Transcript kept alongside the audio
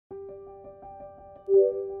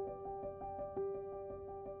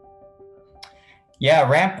Yeah,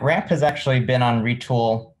 Ramp has actually been on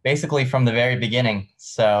Retool basically from the very beginning.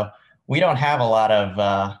 So we don't have a lot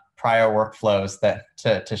of prior workflows that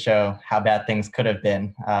to show how bad things could have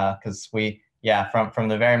been because yeah, from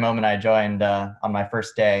the very moment I joined on my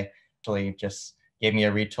first day, actually just gave me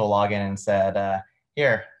a Retool login and said,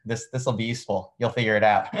 here, this will be useful. You'll figure it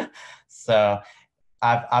out. So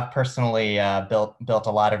I've personally built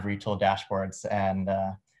a lot of Retool dashboards, and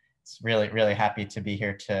it's really happy to be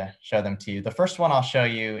here to show them to you. The first one I'll show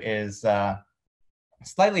you is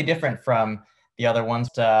slightly different from the other ones,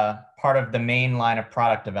 part of the main line of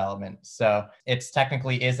product development. So it's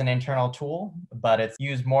technically is an internal tool, but it's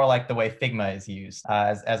used more like the way Figma is used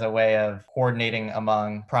as a way of coordinating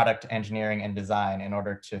among product engineering and design in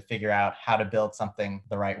order to figure out how to build something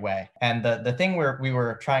the right way. And the thing we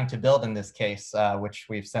were trying to build in this case, which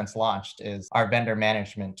we've since launched, is our vendor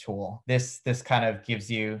management tool. This kind of gives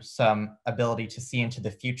you some ability to see into the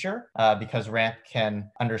future because Ramp can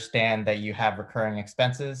understand that you have recurring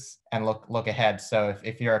expenses and look ahead. So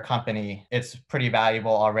if you're a company, it's pretty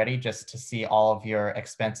valuable already just to see all of your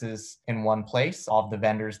expenses in one place, all of the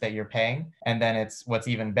vendors that you're paying. And then what's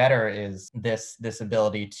even better is this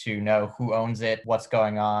ability to know who owns it, what's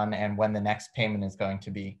going on, and when the next payment is going to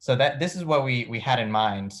be. So this is what we had in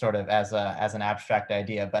mind sort of as an abstract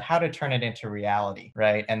idea, but how to turn it into reality,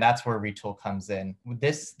 right? And that's where Retool comes in.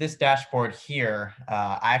 This dashboard here,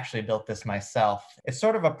 I actually built this myself. It's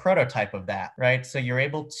sort of a prototype of that, right? So you're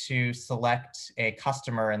able to select a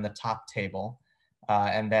customer in the top table,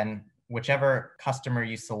 and then whichever customer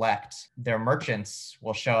you select, their merchants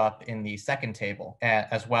will show up in the second table,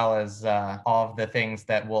 as well as all of the things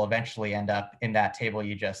that will eventually end up in that table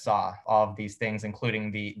you just saw. All of these things,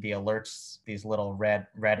 including the alerts, these little red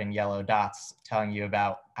and yellow dots telling you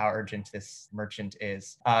about how urgent this merchant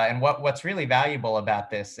is. And what's really valuable about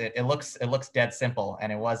this, it looks dead simple,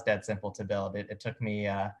 and it was dead simple to build. It took me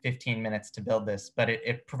 15 minutes to build this, but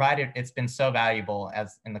it's been so valuable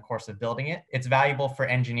as in the course of building it. It's valuable for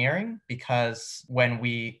engineering because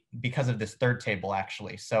because of this third table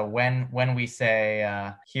actually. So when we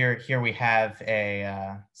say here we have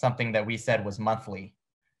a something that we said was monthly,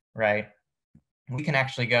 right? We can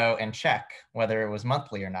actually go and check whether it was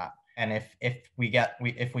monthly or not. And if we got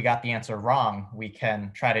the answer wrong, we can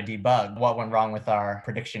try to debug what went wrong with our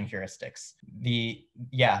prediction heuristics.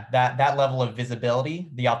 That level of visibility.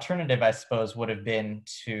 The alternative, I suppose, would have been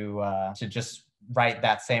to just write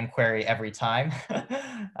that same query every time.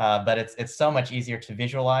 But it's so much easier to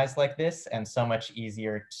visualize like this, and so much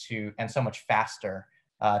easier and so much faster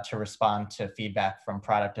to respond to feedback from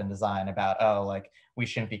product and design about, oh, like we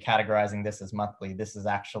shouldn't be categorizing this as monthly. This is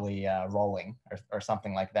actually rolling or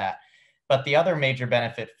something like that. But the other major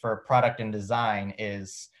benefit for product and design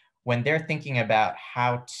is when they're thinking about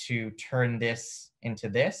how to turn this into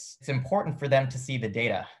this, it's important for them to see the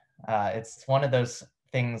data. It's one of those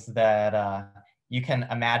things that you can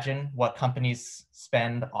imagine what companies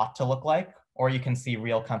spend ought to look like, or you can see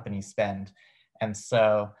real companies spend. And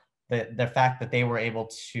so the fact that they were able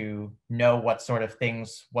to know what sort of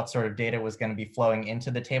data was going to be flowing into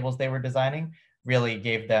the tables they were designing really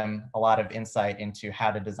gave them a lot of insight into how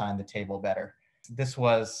to design the table better. This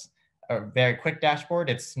was a very quick dashboard.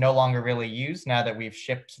 It's no longer really used now that we've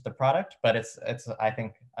shipped the product, but it's I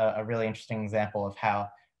think a really interesting example of how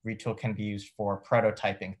Retool can be used for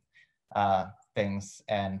prototyping things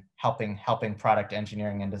and helping product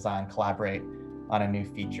engineering and design collaborate on a new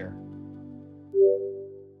feature.